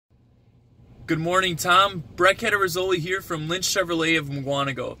Good morning, Tom. Brett Catarizoli here from Lynch Chevrolet of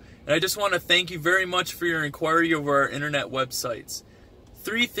Mukwonago, and I just want to thank you very much for your inquiry over our internet websites.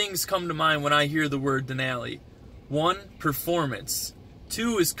 3 things come to mind when I hear the word Denali. 1, performance.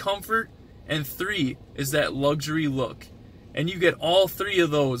 2 is comfort, and 3 is that luxury look. And you get all 3 of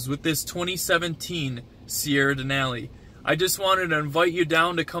those with this 2017 Sierra Denali. I just wanted to invite you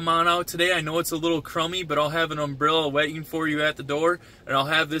down to come on out today. I know it's a little crummy, but I'll have an umbrella waiting for you at the door, and I'll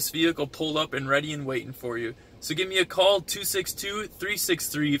have this vehicle pulled up and ready and waiting for you. So give me a call,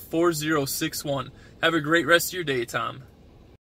 262-363-4061. Have a great rest of your day, Tom.